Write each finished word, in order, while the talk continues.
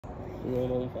You know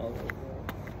what I'm following?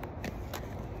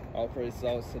 All praise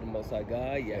songs to the Most High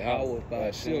God, YAHAWAH,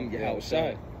 BAHASHAM,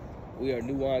 YAHAWASHI. We are a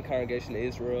New Wine Congregation of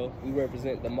Israel. We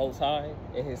represent the Most High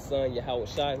and His Son,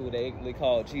 YAHAWASHI, who they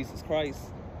call Jesus Christ.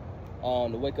 To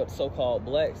wake up so-called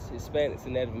blacks, Hispanics,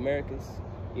 and Native Americans.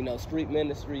 You know, street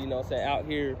ministry, you know what I'm saying, out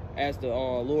here as the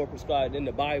Lord prescribed in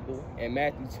the Bible in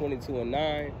Matthew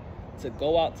 22:9, to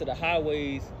go out to the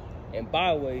highways and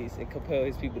byways and compel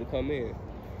His people to come in.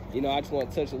 You know, I just want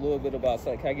to touch a little bit about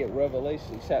something. Can I get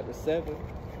Revelation chapter 7,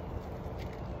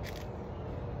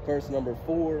 verse number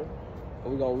 4, and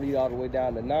we're going to read all the way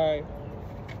down to 9.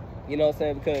 You know what I'm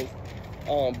saying? Because,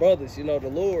 brothers, you know, the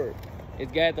Lord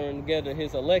is gathering together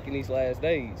His elect in these last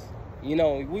days. You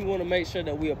know, we want to make sure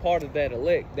that we are part of that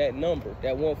elect, that number,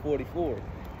 that 144.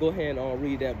 Go ahead and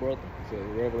read that, brother. So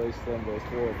Revelation 7, verse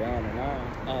 4 down to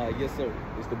 9. Yes, sir.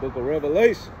 It's the book of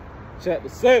Revelation, chapter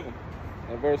 7,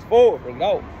 and verse 4. Bring it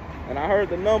out. And I heard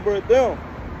the number of them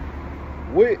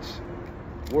which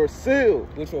were sealed.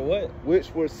 Which were what?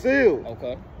 Which were sealed.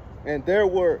 Okay. And there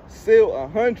were sealed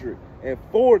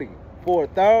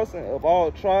 144,000 of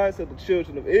all tribes of the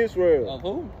children of Israel. Of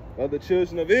who? Of the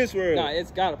children of Israel. Nah,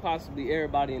 it's got to possibly be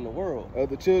everybody in the world. Of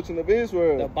the children of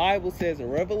Israel. The Bible says in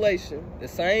Revelation, the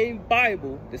same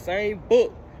Bible, the same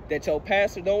book that your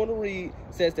pastor don't want to read,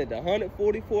 says that the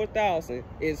 144,000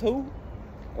 is who?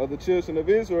 Of the children of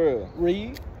Israel.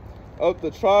 Read. Of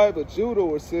the tribe of Judah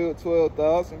were sealed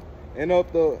 12,000, and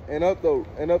of the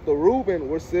Reuben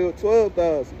were sealed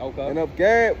 12,000. Okay. And of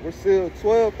Gad were sealed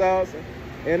 12,000,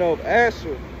 and of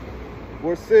Asher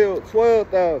were sealed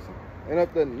 12,000, and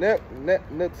of the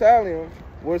Nephtalium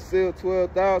were sealed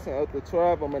 12,000. Of the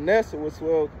tribe of Manasseh were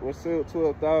sealed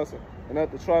 12,000, and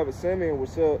of the tribe of Simeon were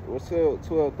sealed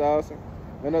 12,000,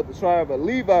 and of the tribe of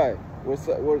Levi were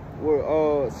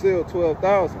sealed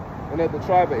 12,000. And of the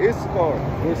tribe of Issachar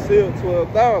were sealed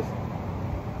 12,000.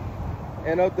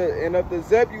 And of the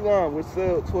Zebulun were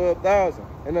sealed 12,000.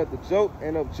 And of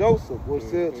Joseph were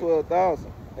sealed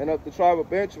 12,000. And of the tribe of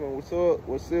Benjamin were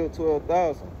sealed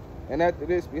 12,000. And after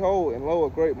this, behold, and lo, a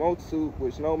great multitude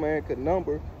which no man could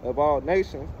number, of all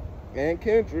nations and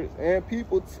kindreds and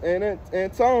peoples and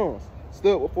tongues,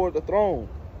 stood before the throne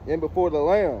and before the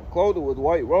Lamb, clothed with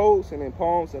white robes and in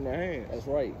palms in their hands. That's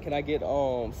right. Can I get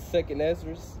 2nd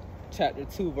Ezra chapter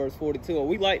 2, verse 42? And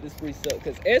we like this precept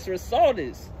because Ezra saw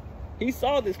this. He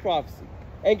saw this prophecy.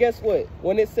 And guess what?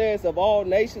 When it says of all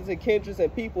nations and kindreds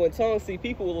and people and tongues, see,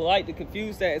 people will like to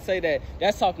confuse that and say that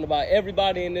that's talking about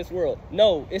everybody in this world.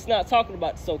 No, it's not talking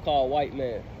about the so-called white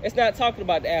man. It's not talking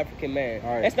about the African man.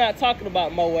 Right. It's not talking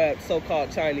about Moab,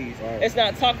 so-called Chinese. Right. It's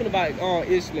not talking about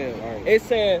Ishmael. Right. It's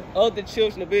saying of the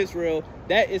children of Israel,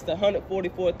 that is the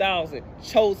 144,000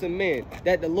 chosen men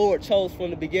that the Lord chose from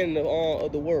the beginning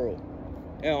of the world.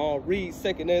 And read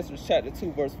 2nd Ezra chapter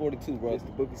 2, verse 42, bro. It's the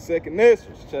book of 2nd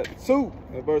Ezra, chapter 2,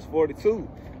 and verse 42.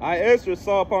 I, Ezra,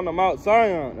 saw upon the Mount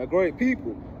Zion a great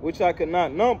people, which I could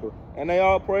not number, and they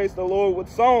all praised the Lord with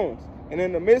songs. And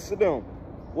in the midst of them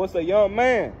was a young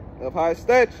man of high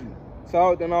stature,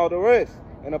 taller than all the rest.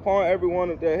 And upon every one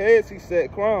of their heads he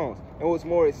set crowns, and was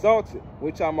more exalted,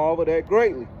 which I marveled at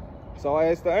greatly. So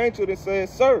I asked the angel and said,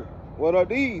 Sir, what are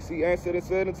these? He answered and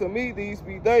said unto me, These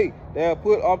be they that have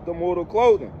put off the mortal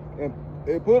clothing, and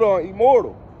put on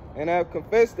immortal, and have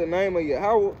confessed the name of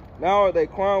Yahawah. Now are they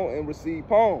crowned and receive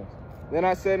palms. Then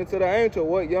I said unto the angel,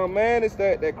 What young man is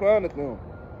that crowneth them,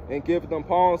 and giveth them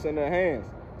palms in their hands?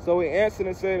 So he answered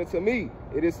and said unto me,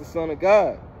 It is the Son of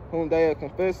God, whom they have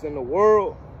confessed in the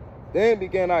world. Then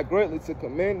began I greatly to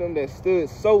commend them that stood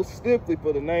so stiffly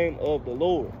for the name of the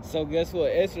Lord. So guess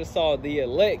what? Ezra saw the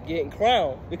elect getting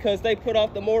crowned because they put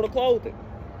off the mortal clothing.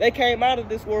 They came out of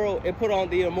this world and put on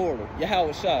the immortal,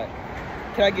 YAHAWASHI.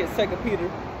 Can I get 2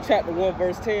 Peter chapter 1,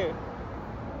 verse 10?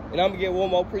 And I'm going to get one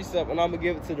more precept and I'm going to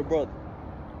give it to the brother.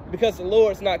 Because the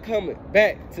Lord's not coming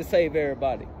back to save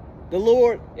everybody. The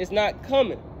Lord is not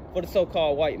coming for the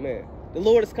so-called white man. The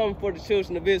Lord is coming for the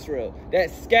children of Israel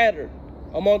that's scattered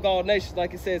among all nations,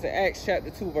 like it says in Acts chapter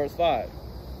 2, verse 5.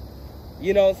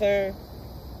 You know what I'm saying?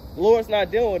 The Lord's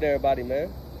not dealing with everybody,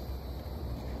 man.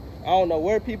 I don't know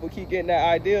where people keep getting that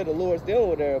idea the Lord's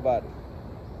dealing with everybody.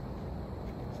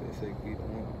 So 2 Peter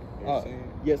 1, verse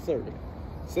 10. Yes, sir.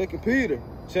 2 Peter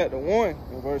chapter 1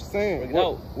 and verse 10.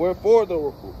 Wherefore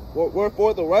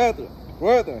the rather,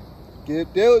 brethren,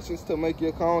 give diligence to make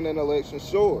your calling and election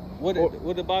sure. What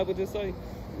did the Bible just say?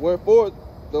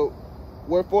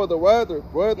 Wherefore the rather,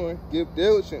 brethren, give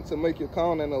diligence to make your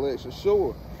calling and election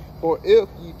sure. For if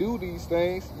ye do these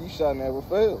things, ye shall never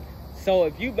fail. So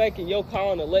if you making your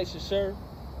calling and election sure,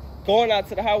 going out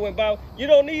to the highway and by, you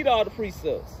don't need all the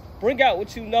precepts. Bring out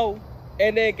what you know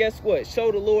And then guess what?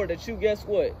 Show the Lord that you, guess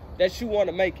what? That you want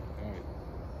to make it. Right.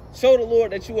 Show the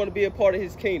Lord that you want to be a part of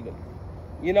his kingdom.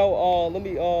 You know, let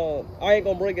me, I ain't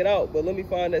going to bring it out, but let me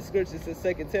find that scripture in 2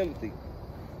 Timothy.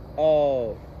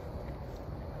 I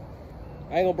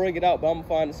ain't going to bring it out, but I'm going to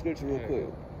find the scripture real quick.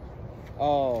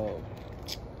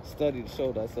 Study to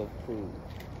show thyself approved.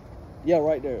 Yeah,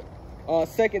 right there. 2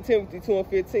 Timothy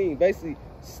 2:15. Basically,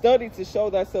 study to show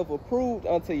thyself approved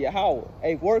unto Yahawah,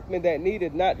 a workman that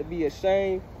needed not to be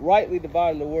ashamed, rightly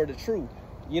dividing the word of truth.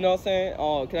 You know what I'm saying?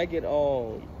 Can I get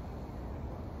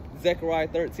Zechariah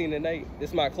 13:8?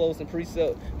 This is my closing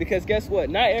precept. Because guess what?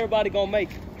 Not everybody gonna make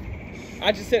it.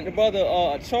 I just sent the brother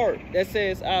a chart that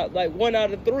says like 1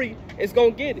 out of 3 is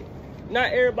gonna get it.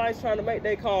 Not everybody's trying to make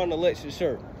their call in election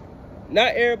sure.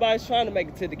 Not everybody's trying to make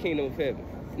it to the kingdom of heaven.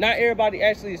 Not everybody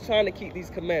actually is trying to keep these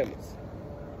commandments.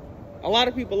 A lot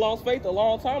of people lost faith a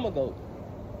long time ago.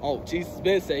 Oh, Jesus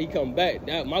been said he come back.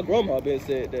 That, my grandma been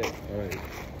said that. All right.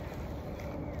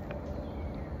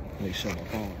 Let me shut my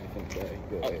phone.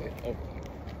 Go ahead.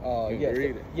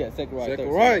 Read it. Yeah, Zechariah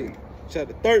 13.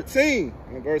 Chapter 13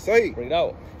 and verse 8. Bring it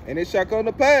out. And it shall come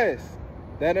to pass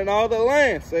that in all the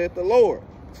land, saith the Lord,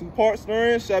 2 parts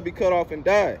therein shall be cut off and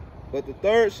die, but the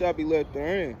third shall be left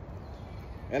therein.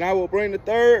 And I will bring the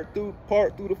third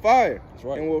part through the fire,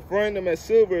 right, and will refrain them as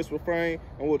silver is refrained,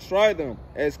 and will try them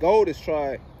as gold is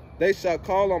tried. They shall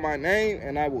call on my name,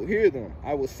 and I will hear them.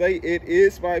 I will say, it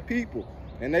is my people.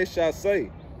 And they shall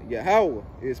say, Yahawah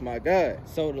is my God.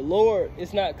 So the Lord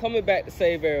is not coming back to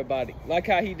save everybody, like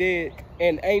how he did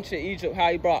in ancient Egypt,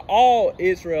 how he brought all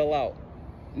Israel out.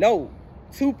 No,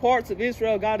 2 parts of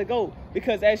Israel got to go.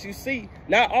 Because as you see,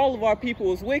 not all of our people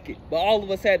was wicked, but all of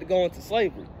us had to go into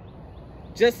slavery.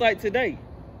 Just like today,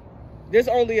 there's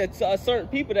only a certain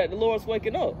people that the Lord's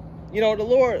waking up. You know, the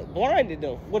Lord blinded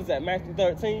them. What is that, Matthew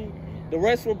 13? The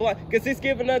rest were blind. Because it's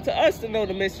given unto us to know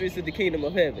the mysteries of the kingdom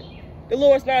of heaven. The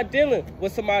Lord's not dealing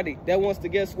with somebody that wants to,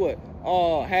 guess what,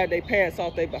 have their pants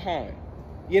off their behind.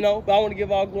 You know, but I want to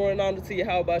give all glory and honor to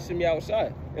YAHAWASHI,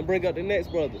 YAHAWASHI, and bring up the next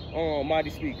brother, mighty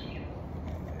speaker.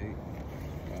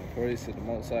 Praise to the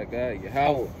Most High God,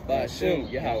 Yahawah, BAHASHAM,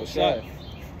 YAHAWASHI.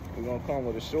 We're going to come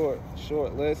with a short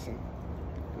lesson.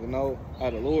 You know, how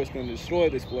the Lord's going to destroy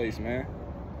this place, man.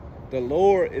 The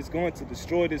Lord is going to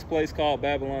destroy this place called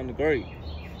Babylon the Great.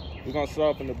 We're going to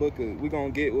start off in the book of, we're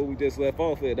going to get what we just left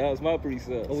off at. That was my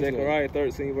precept. Zechariah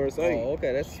 13, verse 8. Oh,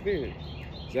 okay, that's the spirit.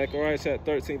 Zechariah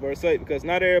chapter 13, verse 8. Because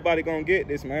not everybody going to get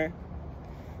this, man.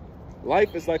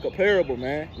 Life is like a parable,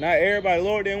 man. Not everybody, the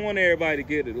Lord didn't want everybody to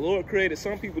get it. The Lord created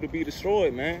some people to be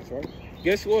destroyed, man. That's right.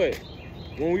 Guess what?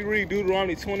 When we read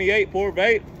Deuteronomy 28,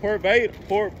 verbatim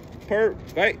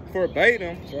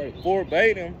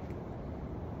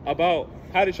about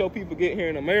how did your people get here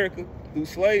in America through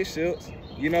slave ships,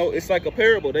 you know, it's like a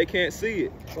parable. They can't see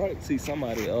it. That's right. See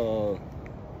somebody,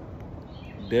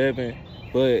 Devin,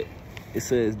 but it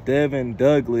says Devin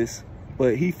Douglas,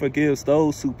 but he forgives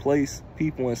those who place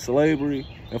people in slavery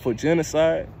and for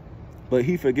genocide. But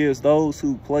he forgives those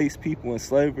who place people in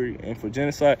slavery and for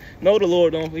genocide. No, the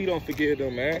Lord he don't forgive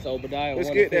them, man. That's Obadiah. Let's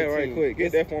get that right quick.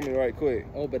 Get that for me right quick.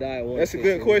 Obadiah 1:15. That's a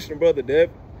good question, Brother Deb.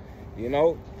 You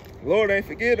know, the Lord ain't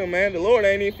forget them, man. The Lord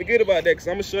ain't even forget about that, because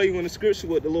I'm going to show you in the scripture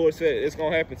what the Lord said it's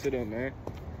going to happen to them, man.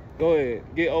 Go ahead.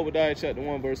 Get Obadiah chapter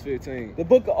 1, verse 15. The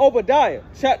book of Obadiah,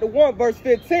 chapter 1, verse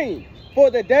 15. For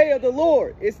the day of the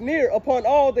Lord is near upon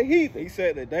all the heathen. He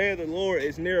said the day of the Lord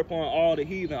is near upon all the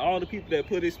heathen, all the people that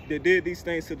that did these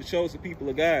things to the chosen people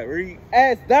of God. Read.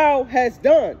 As thou hast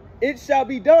done, it shall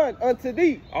be done unto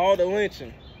thee. All the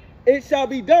lynching. It shall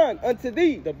be done unto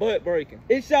thee. The butt breaking.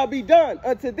 It shall be done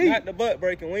unto thee. Not the butt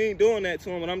breaking. We ain't doing that to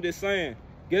them, but I'm just saying.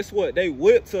 Guess what? They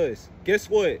whipped us. Guess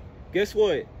what? Guess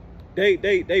what?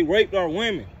 They raped our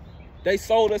women. They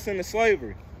sold us into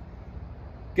slavery.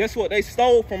 Guess what? They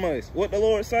stole from us. What the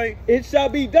Lord say? It shall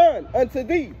be done unto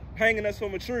thee. Hanging us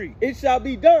from a tree. It shall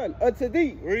be done unto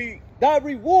thee. Read. Thy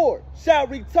reward shall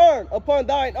return upon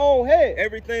thine own head.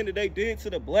 Everything that they did to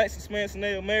the blacks, Hispanics, and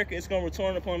Native America, it's going to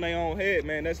return upon their own head,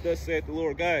 man. That's thus saith the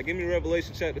Lord God. Give me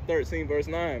Revelation chapter 13, verse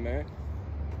 9, man.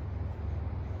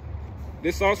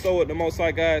 This also what the Most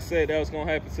High God said that was going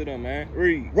to happen to them, man.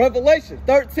 Read. Revelation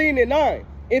 13:9.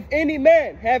 If any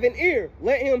man have an ear,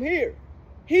 let him hear.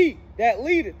 He that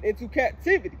leadeth into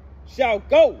captivity shall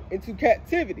go into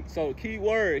captivity. So the key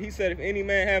word, he said, if any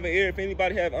man have an ear, if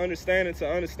anybody have understanding to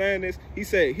understand this, he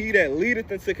said, he that leadeth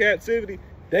into captivity,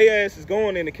 they ass is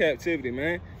going into captivity,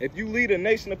 man. If you lead a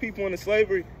nation of people into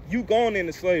slavery, you going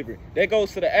into slavery. That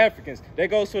goes for the Africans. That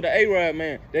goes for the Arab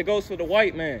man. That goes for the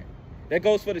white man. That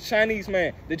goes for the Chinese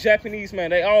man, the Japanese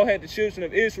man. They all had the children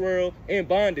of Israel in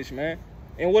bondage, man.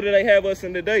 And what do they have us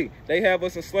in today? They have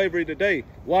us in slavery today.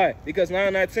 Why? Because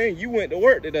 9 out of 10, you went to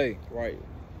work today. Right.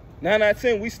 9 out of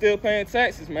 10, we still paying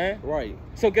taxes, man. Right.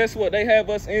 So guess what? They have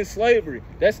us in slavery.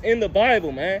 That's in the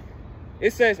Bible, man.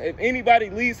 It says if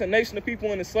anybody leads a nation of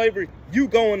people into slavery, you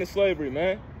go into slavery,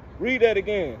 man. Read that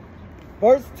again.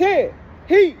 Verse 10,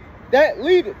 he that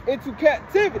leadeth into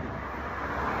captivity.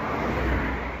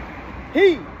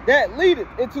 He that leadeth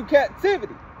into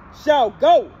captivity shall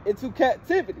go into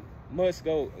captivity. Must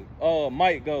go,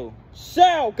 might go.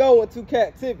 Shall go into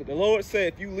captivity. The Lord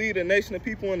said if you lead a nation of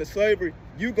people into slavery,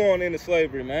 you going into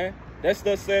slavery, man. That's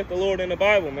thus saith the Lord in the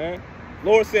Bible, man.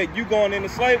 Lord said you going into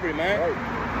slavery, man. Right.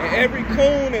 And every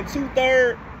coon and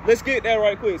 2/3, let's get that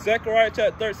right quick. Zechariah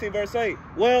chapter 13, verse 8.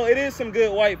 Well, it is some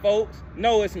good white folks.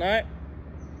 No, it's not.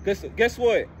 Because guess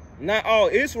what? Not all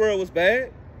Israel was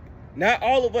bad. Not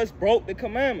all of us broke the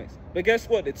commandments. But guess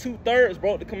what? The 2/3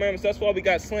 broke the commandments. That's why we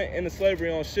got sent into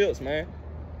slavery on ships, man.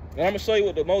 And I'm going to show you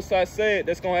what the Most High said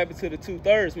that's going to happen to the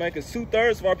 2/3, man. Because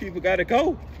 2/3 of our people got to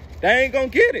go. They ain't going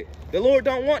to get it. The Lord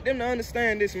don't want them to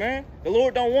understand this, man. The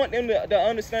Lord don't want them to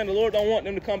understand. The Lord don't want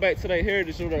them to come back to their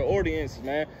heritage or their audiences,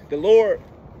 man. The Lord,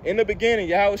 in the beginning,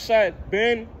 YAHAWASHI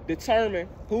been determined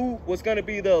who was going to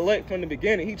be the elect from the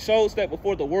beginning. He chose that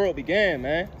before the world began,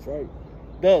 man. That's right.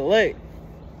 The elect.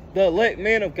 The elect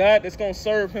men of God that's going to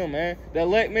serve him, man. The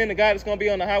elect men of God that's going to be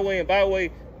on the highway and byway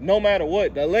no matter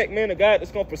what. The elect men of God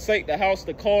that's going to forsake the house,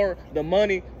 the car, the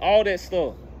money, all that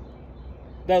stuff.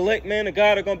 The elect men of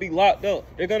God are going to be locked up.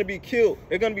 They're going to be killed.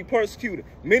 They're going to be persecuted.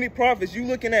 Many prophets, you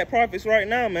looking at prophets right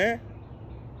now, man.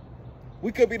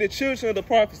 We could be the children of the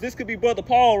prophets. This could be Brother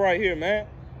Paul right here, man.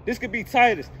 This could be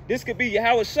Titus. This could be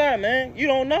YAHAWASHI, man. You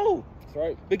don't know. That's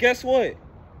right. But guess what?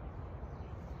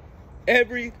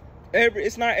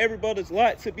 It's not everybody's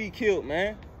lot to be killed,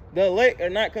 man. The elect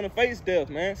are not going to face death,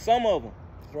 man. Some of them.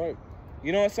 That's right.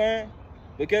 You know what I'm saying?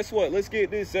 But guess what? Let's get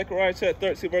this. Zechariah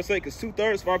chapter 13, verse 8, because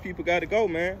 2/3 of our people got to go,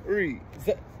 man. Read.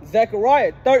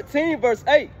 Zechariah 13, verse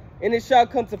 8. And it shall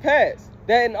come to pass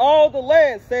that in all the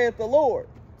land, saith the Lord,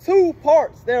 2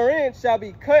 parts therein shall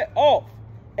be cut off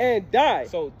and die.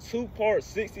 So 2 parts,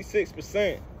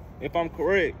 66%, if I'm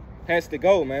correct, has to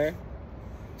go, man.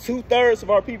 2/3 of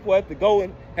our people have to go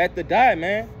and have to die,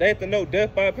 man. They have to know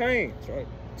death by pain. That's right.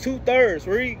 2/3,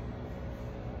 read.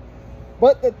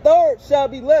 But the 3rd shall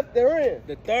be left therein.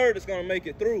 The 3rd is going to make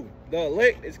it through. The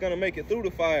elect is going to make it through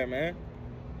the fire, man.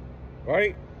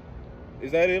 Right?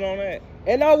 Is that it on that?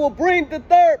 And I will bring the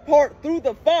 3rd part through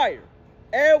the fire,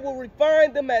 and will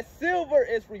refine them as silver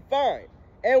is refined,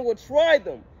 and will try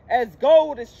them as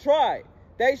gold is tried.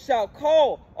 They shall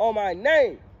call on my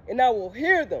name, and I will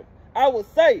hear them. I will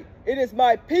say, it is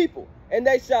my people, and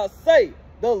they shall say,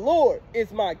 the Lord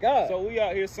is my God. So we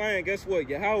out here saying, guess what?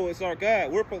 Yahweh is our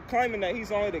God. We're proclaiming that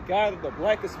he's only the God of the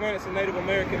Black, Hispanics, and Native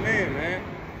American men, man.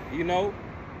 You know,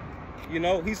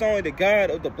 he's only the God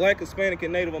of the Black, Hispanic,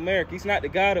 and Native American. He's not the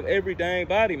God of every dang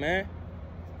body, man.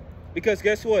 Because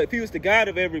guess what? If he was the God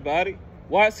of everybody,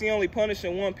 why is he only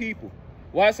punishing one people?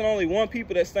 Why is it only one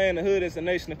people that stay in the hood as a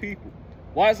nation of people?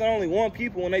 Why is it only one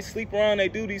people when they sleep around, they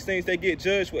do these things, they get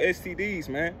judged with STDs,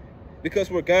 man?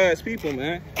 Because we're God's people,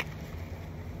 man.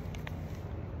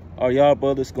 Are y'all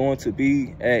brothers going to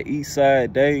be at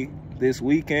Eastside Day this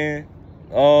weekend?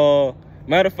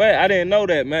 Matter of fact, I didn't know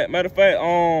that. Matter of fact,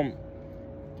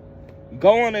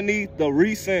 go underneath the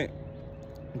recent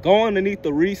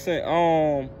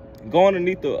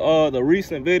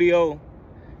video,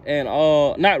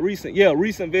 and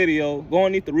recent video. Go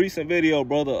underneath the recent video,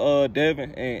 brother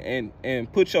Devin,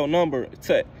 and put your number,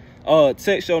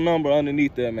 text your number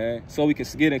underneath there, man, so we can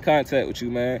get in contact with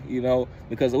you, man. You know,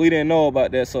 because we didn't know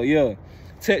about that. So yeah,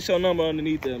 text your number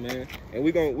underneath there, man, and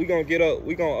we gonna get up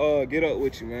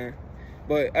with you, man.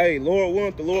 But hey, Lord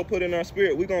willing, the Lord put in our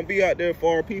spirit, we gonna be out there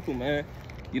for our people, man.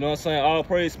 You know what I'm saying? All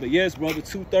praise. But yes, brother,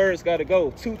 2/3 got to go.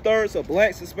 2/3 of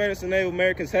Blacks, Hispanics, and Native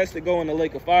Americans has to go in the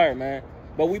lake of fire, man.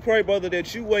 But we pray, brother,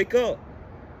 that you wake up.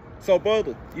 So,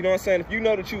 brother, you know what I'm saying? If you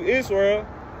know that you Israel,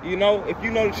 you know, if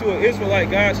you know that you're an Israelite,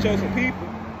 God's chosen people,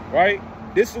 right?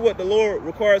 This is what the Lord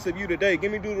requires of you today.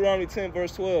 Give me Deuteronomy 10,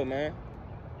 verse 12, man.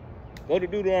 Go to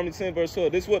Deuteronomy 10, verse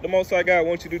 12. This is what the Most High God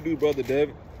wants you to do, brother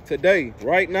David. Today,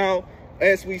 right now,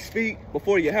 as we speak,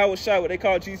 before YAHAWASHI, what they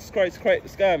call Jesus Christ, crack the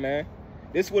sky, man.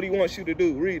 This is what he wants you to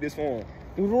do. Read this for him.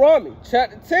 Deuteronomy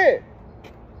chapter 10,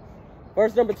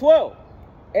 verse number 12.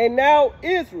 And now,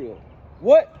 Israel,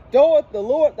 what doeth the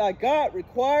Lord thy God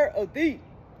require of thee,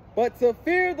 but to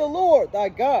fear the Lord thy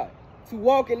God, to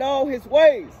walk in all his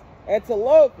ways, and to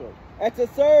love him, and to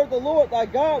serve the Lord thy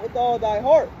God with all thy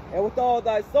heart and with all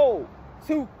thy soul,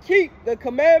 to keep the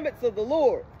commandments of the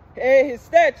Lord and his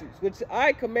statutes, which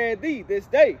I command thee this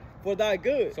day for thy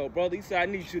good. So, brother, he said, I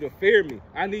need you to fear me.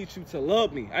 I need you to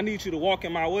love me. I need you to walk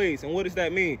in my ways. And what does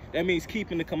that mean? That means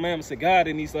keeping the commandments of God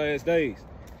in these last days.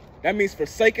 That means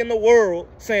forsaking the world,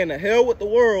 saying to hell with the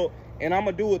world, and I'm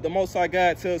going to do what the Most High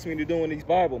God tells me to do in these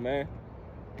Bible, man.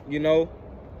 You know,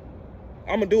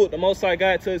 I'm going to do what the Most High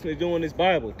God tells me to do in this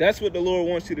Bible. That's what the Lord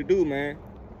wants you to do, man.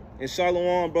 And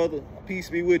shalom, brother. Peace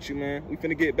be with you, man. We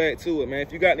finna get back to it, man.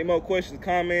 If you got any more questions,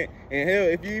 comment. And hell,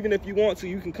 even if you want to,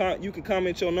 you can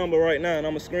comment your number right now, and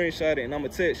I'm gonna screenshot it and I'm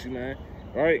gonna text you, man.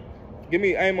 All right? Give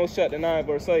me Amos chapter 9,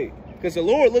 verse 8. Because the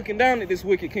Lord looking down at this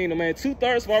wicked kingdom, man.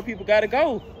 2/3 of our people gotta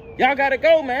go. Y'all gotta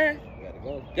go, man.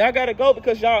 Y'all gotta go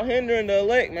because y'all hindering the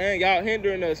elect, man. Y'all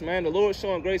hindering us, man. The Lord's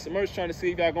showing grace and mercy, trying to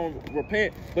see if y'all gonna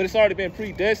repent. But it's already been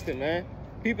predestined, man.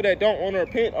 People that don't want to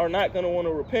repent are not gonna want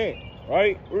to repent.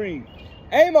 Right? Read.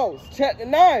 Amos chapter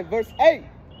 9, verse 8.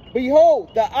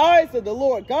 Behold, the eyes of the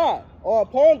Lord God are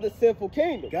upon the sinful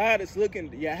kingdom. God is looking,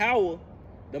 YAHAWAH,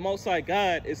 the Most High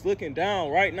God, is looking down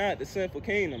right now at the sinful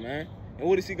kingdom, man. And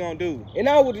what is he going to do? And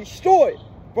I will destroy it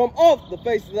from off the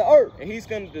face of the earth. And he's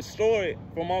going to destroy it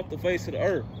from off the face of the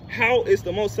earth. How is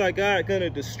the Most High God going to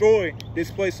destroy this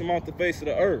place from off the face of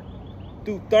the earth?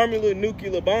 Through thermal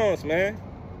nuclear bombs, man.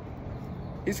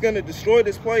 He's going to destroy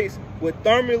this place with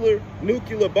thermal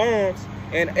nuclear bombs,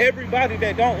 and everybody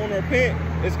that don't want to repent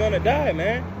is going to die,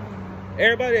 man.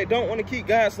 Everybody that don't want to keep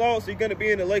God's laws, so you're going to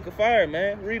be in the lake of fire,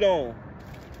 man. Read on.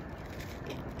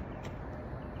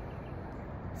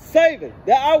 Saving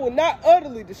that I will not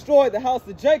utterly destroy the house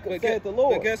of Jacob, saith the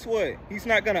Lord. But guess what? He's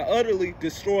not going to utterly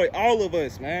destroy all of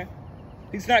us, man.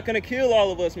 He's not going to kill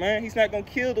all of us, man. He's not going to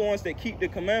kill the ones that keep the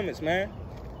commandments, man.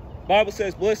 Bible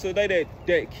says, blessed are they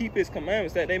that keep his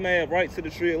commandments, that they may have right to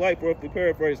the tree of life, roughly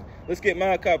paraphrasing. Let's get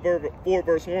Malachi 4,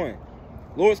 verse 1.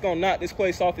 Lord's going to knock this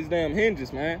place off his damn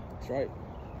hinges, man. That's right.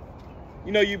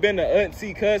 You know, you've been to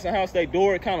auntie, cousin house, they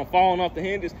door kind of falling off the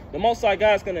hinges. The Most High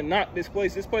God's going to knock this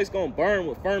place. This place going to burn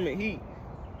with fervent heat.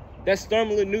 That's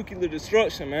thermonuclear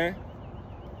destruction, man.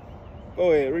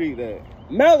 Go ahead, read that.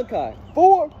 Malachi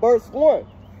 4, verse 1.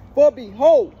 For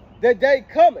behold, the day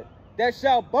cometh, that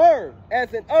shall burn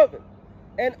as an oven,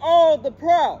 and all the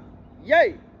proud,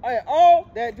 yea, and all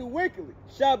that do wickedly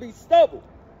shall be stubble,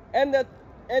 and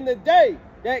the day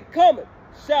that cometh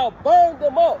shall burn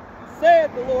them up,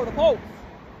 saith the Lord of hosts,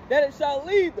 that it shall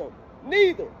leave them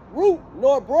neither root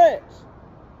nor branch.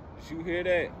 Did you hear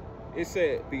that? It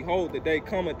said, behold, the day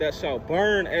cometh that shall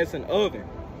burn as an oven.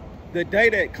 The day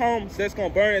that comes that's going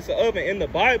to burn as an oven in the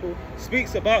Bible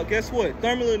speaks about, guess what?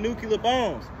 Thermonuclear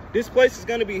bombs. This place is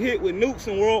going to be hit with nukes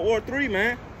in World War III,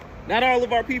 man. Not all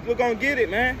of our people are going to get it,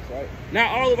 man. That's right.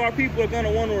 Not all of our people are going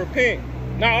to want to repent.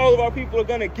 Not all of our people are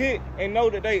going to get and know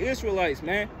that they Israelites,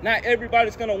 man. Not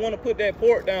everybody's going to want to put that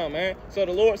pork down, man. So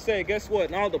the Lord said, guess what?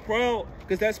 And all the proud,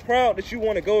 because that's proud that you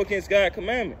want to go against God's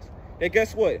commandments. And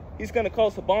guess what? He's going to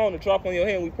cause a bomb to drop on your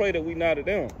head, and we pray that we not of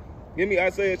them. Give me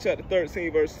Isaiah chapter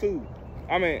 13, verse 2.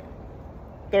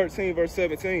 13, verse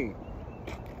 17.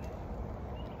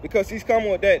 Because he's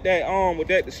coming with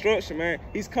that destruction, man.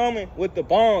 He's coming with the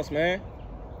bombs, man.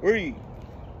 Read.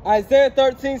 Isaiah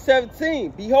 13,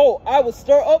 17. Behold, I will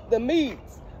stir up the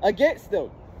Medes against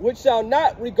them, which shall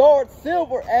not regard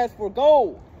silver as for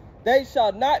gold. They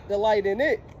shall not delight in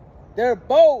it. Their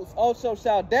bows also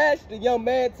shall dash the young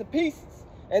man to pieces,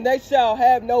 and they shall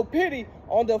have no pity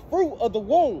on the fruit of the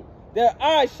womb. Their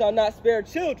eyes shall not spare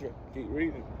children. Keep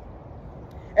reading.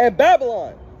 And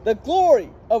Babylon, the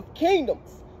glory of kingdoms,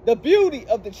 the beauty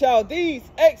of the Chaldees'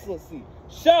 excellency,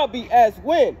 shall be as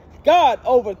when God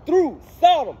overthrew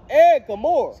Sodom and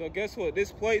Gomorrah. So guess what?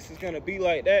 This place is going to be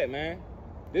like that, man.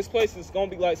 This place is going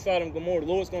to be like Sodom and Gomorrah. The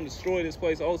Lord's going to destroy this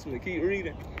place ultimately. Keep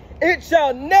reading. It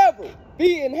shall never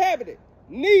be inhabited,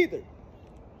 neither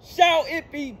shall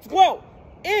it be dwelt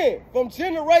in from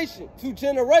generation to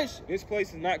generation. This place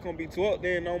is not going to be dwelt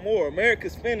in no more.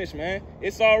 America's finished, man.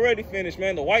 It's already finished,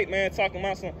 man. The white man talking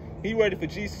about something. He ready for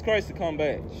Jesus Christ to come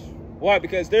back. Why?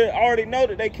 Because they already know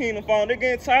that they kingdom fallen. They're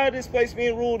getting tired of this place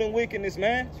being ruled in wickedness,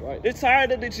 man. That's right. They're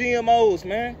tired of the GMOs,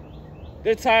 man.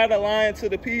 They're tired of lying to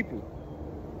the people.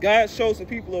 God's chosen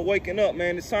people are waking up,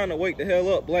 man. It's time to wake the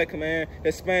hell up, black man,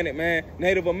 Hispanic man,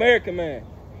 Native American man.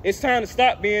 It's time to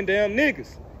stop being damn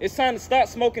niggas. It's time to stop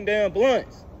smoking damn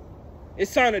blunts.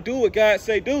 It's time to do what God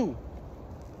say do.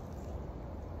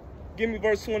 Give me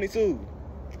verse 22.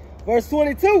 Verse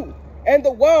 22. And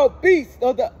the wild beasts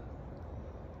of the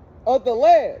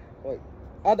land,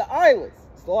 of the islands,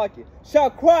 Slovakia, shall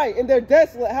cry in their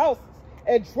desolate houses,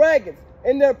 and dragons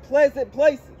in their pleasant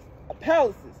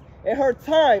palaces. And her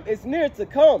time is near to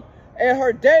come, and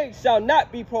her days shall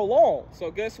not be prolonged.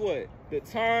 So guess what? the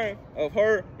time of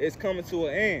her is coming to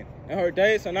an end. And her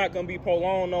days are not going to be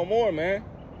prolonged no more, man.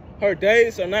 Her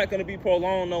days are not going to be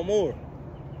prolonged no more.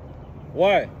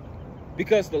 Why?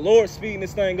 Because the Lord's speeding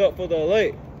this thing up for the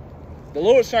elect. The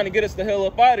Lord's trying to get us the hell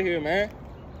up out of here, man.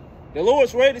 The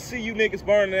Lord's ready to see you niggas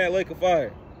burning in that lake of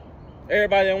fire.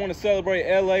 Everybody that want to celebrate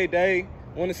LA Day,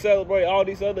 want to celebrate all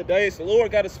these other days, the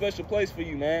Lord got a special place for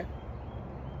you, man.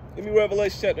 Give me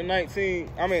Revelation chapter 9,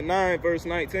 verse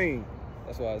 19.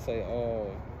 That's why I say,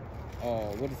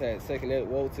 what is that? Second, that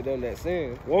woe to them that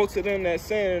sin. Woe to them that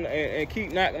sin and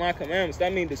keep not my commandments.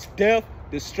 That means this death,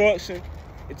 destruction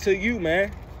to you,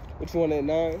 man. Which one at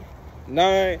 9?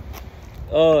 9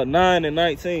 and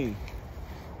 19.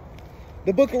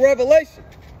 The book of Revelation,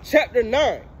 chapter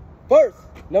 9, verse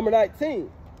number 19.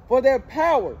 For their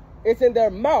power is in their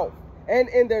mouth and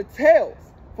in their tails.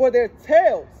 For their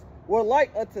tails were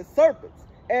like unto serpents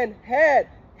and had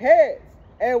heads,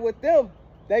 and with them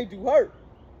they do hurt.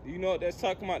 You know what that's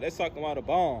talking about? That's talking about a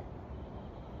bomb.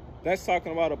 That's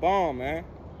talking about a bomb, man.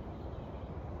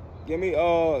 Give me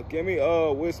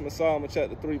Wisdom of Solomon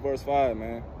chapter 3, verse 5,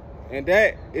 man. And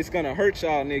that is gonna hurt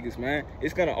y'all niggas, man.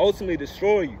 It's gonna ultimately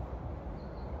destroy you.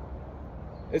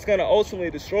 It's gonna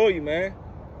ultimately destroy you, man.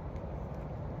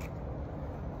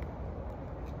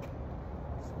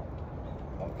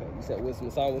 Okay, you said Wisdom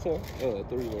of Solomon, which one?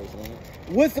 3 verse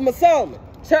 1. Wisdom of Solomon,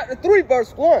 chapter 3,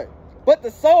 verse 1. But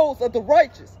the souls of the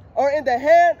righteous are in the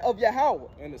hand of Yahawah.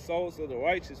 And the souls of the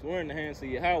righteous were in the hands of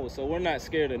Yahawah, so we're not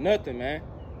scared of nothing, man.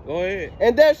 Go ahead.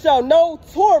 And there shall no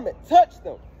torment touch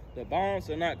them. The bombs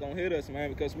are not going to hit us, man,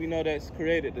 because we know that's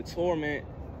created to torment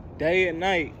day and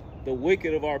night the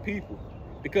wicked of our people.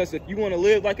 Because if you want to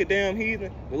live like a damn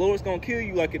heathen, the Lord's going to kill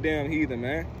you like a damn heathen,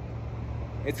 man.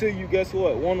 Until you, guess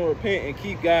what, want to repent and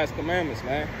keep God's commandments,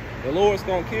 man. The Lord's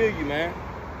going to kill you, man.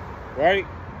 Right?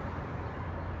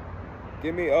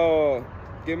 Give me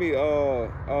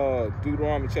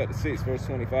Deuteronomy chapter 6, verse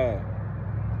 25.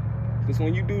 Because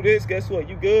when you do this, guess what?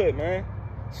 You good, man.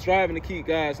 Striving to keep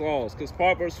God's laws. Because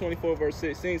Proverbs 24, verse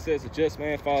 16 says a just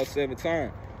man falls 7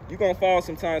 times. You're going to fall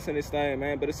sometimes in this thing,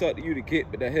 man, but it's up to you to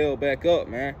get the hell back up,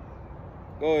 man.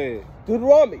 Go ahead.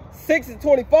 Deuteronomy 6 and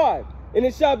 25. And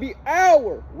it shall be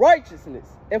our righteousness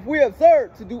if we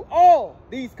observe to do all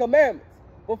these commandments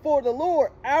before the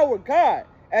Lord our God,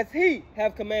 as he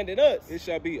have commanded us. It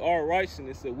shall be our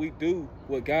righteousness that we do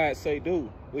what God say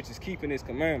do, which is keeping his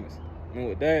commandments. And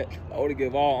with that, I ought to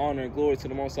give all honor and glory to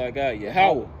the Most High God,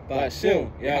 Yahawah,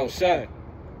 BAHASHAM, YAHAWASHI.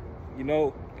 You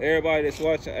know, everybody that's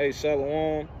watching, hey,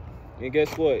 shalom. And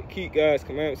guess what? Keep God's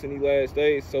commandments in these last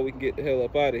days so we can get the hell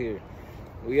up out of here.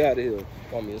 We out of here.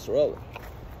 Call me Israel.